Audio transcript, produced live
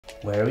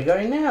Where are we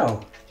going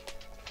now?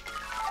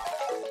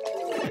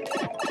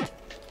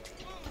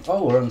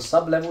 Oh, we're on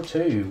sub-level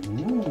 2.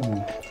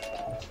 Ooh.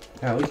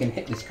 Now we can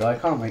hit this guy,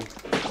 can't we?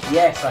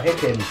 Yes, I hit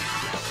him.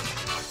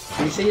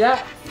 Can you see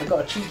that? I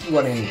got a cheeky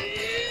one in.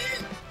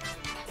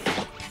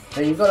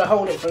 Now you've got to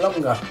hold it for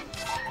longer.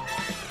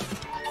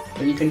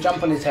 But you can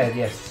jump on his head,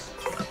 yes.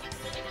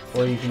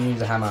 Or you can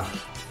use a hammer.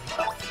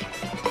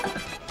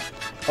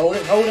 Hold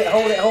it, hold it,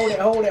 hold it, hold it,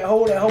 hold it,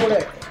 hold it, hold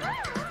it.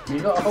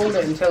 You've got to hold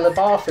it until the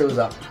bar fills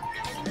up.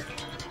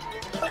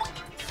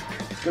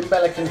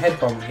 Goombella can head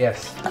bonk,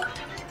 yes.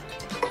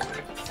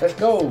 Let's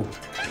go.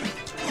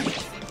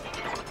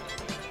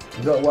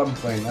 We've got 1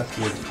 point, that's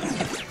good.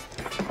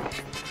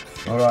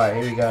 Alright,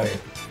 here we go.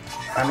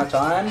 Hammer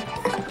time.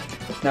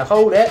 Now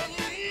hold it.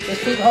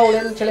 Just keep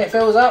holding until it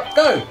fills up.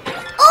 Go!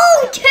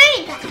 Oh,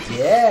 turn that!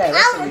 Yeah,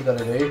 that's what you've got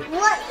to do.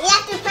 What? You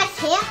have to press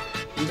here?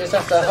 You just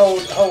have to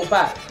hold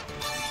back.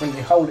 When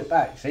you hold it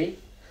back, see?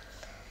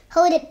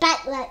 Hold it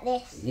back like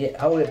this. Yeah,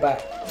 hold it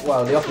back.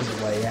 Well, the opposite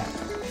way, yeah.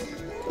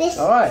 This.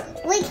 Alright.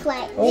 Which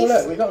way? Oh, this.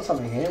 look, we got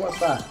something here. What's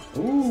that?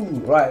 Ooh,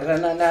 right.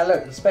 Now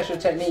look, the special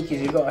technique is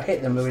you've got to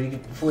hit them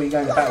before you go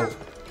into battle.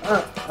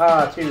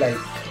 Too late.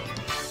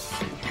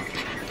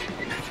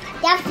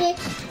 You have to.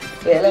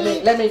 Yeah,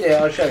 let me do it.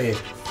 I'll show you.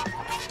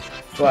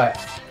 Right.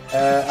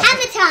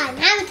 Hammer time.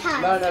 Hammer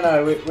time.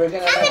 No. We're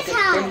gonna let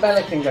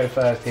Goombella can go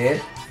first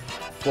here.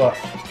 What?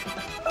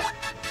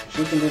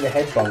 She can do the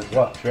head bonk.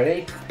 Watch,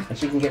 ready? And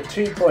she can get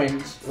 2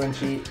 points when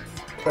she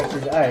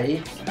presses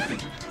A.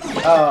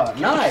 Oh,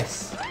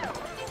 nice!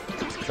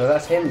 So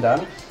that's him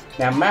done.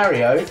 Now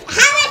Mario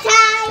Hammer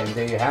time.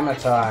 can do hammer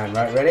time.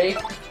 Right, ready?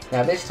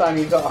 Now this time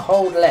you've got to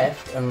hold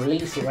left and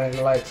release it when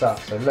it lights up.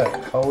 So look,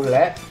 hold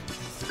left.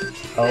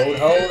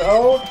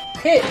 Hold.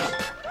 Hit!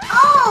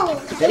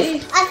 Oh!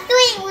 See? I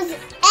thought it was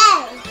A.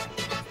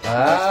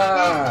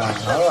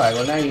 Alright,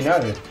 well now you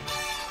know.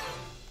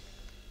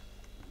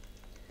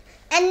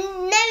 And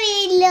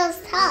maybe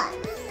lost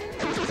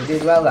hearts. We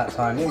did well that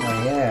time, didn't we?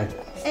 Yeah.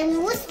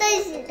 And what's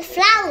those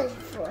flowers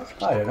for?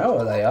 I don't know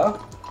what they are.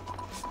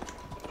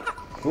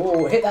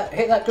 Ooh, hit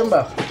that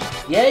Goomba.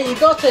 Yeah, you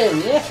got him,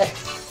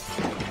 yes!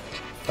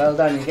 Well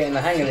done, you're getting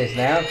the hang of this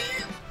now.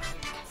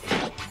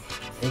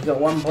 You've got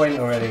 1 point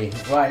already.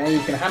 Right, now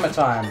you can hammer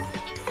time.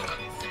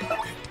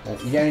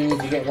 You only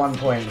need to get 1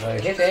 point, so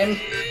hit him.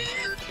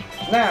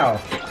 Now!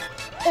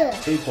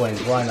 2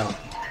 points, why not?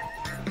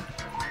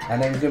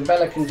 And then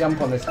Goombella can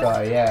jump on this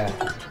guy, yeah.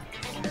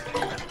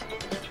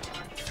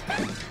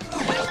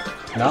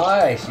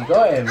 Nice, you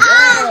got him. Yeah.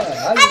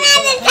 I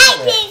know the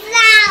tactics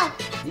now.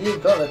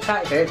 You've got the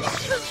tactics.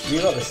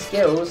 You've got the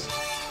skills.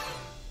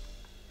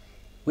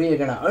 We are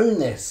going to own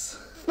this.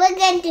 We're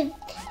going to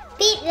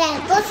beat their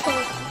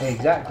bosses.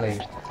 Exactly.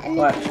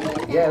 Right,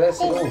 yeah, let's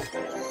see. Ooh,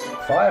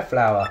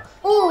 Fireflower.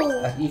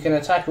 Ooh. You can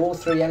attack all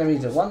 3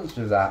 enemies at once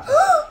with that.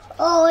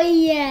 Oh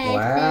yeah.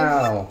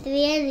 Wow. There's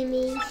 3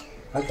 enemies.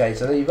 Okay,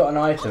 so you've got an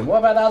item. What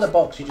about the other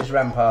box you just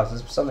ran past?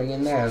 There's something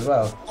in there as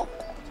well.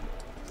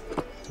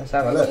 Let's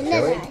have a look,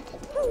 shall we?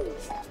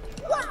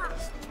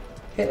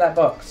 Hit that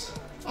box.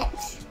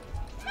 X.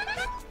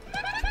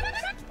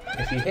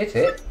 If you hit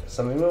it,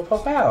 something will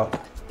pop out.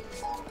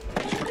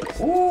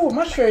 Ooh,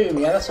 mushroom.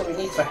 Yeah, that's what we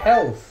need for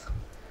health.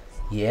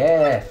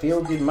 Yeah,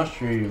 feel good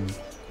mushroom.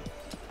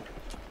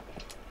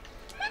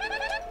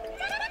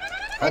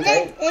 I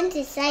don't want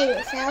to say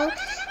this.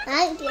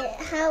 Alright,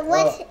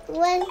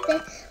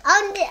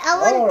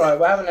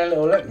 we're having a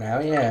little look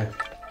now, yeah.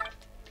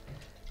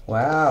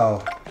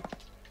 Wow.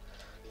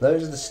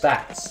 Those are the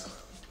stats.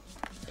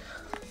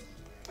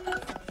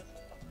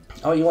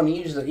 Oh, you want to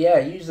use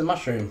use the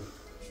mushroom.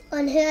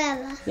 On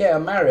whoever. Yeah,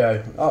 on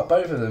Mario. Oh,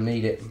 both of them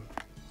need it.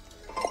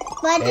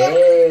 But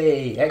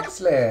hey,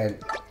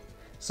 excellent.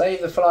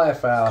 Save the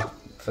Fireflower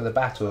for the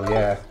battle,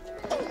 yeah.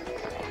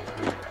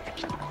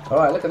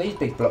 Alright, look at these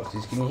big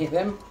bloxes. Can you hit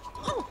them?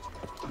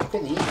 Look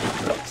at these big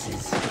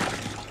bloxes.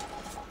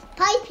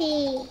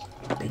 Pipey.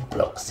 Big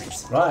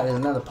bloxes. Right, there's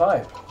another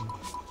pipe.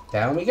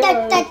 Down we go.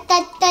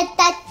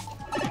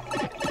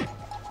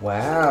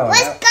 Wow.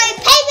 Let's go,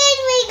 Payment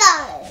we go.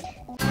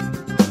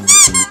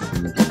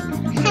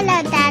 Hello,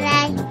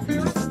 Daddy.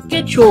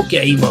 Get your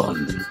game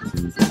on.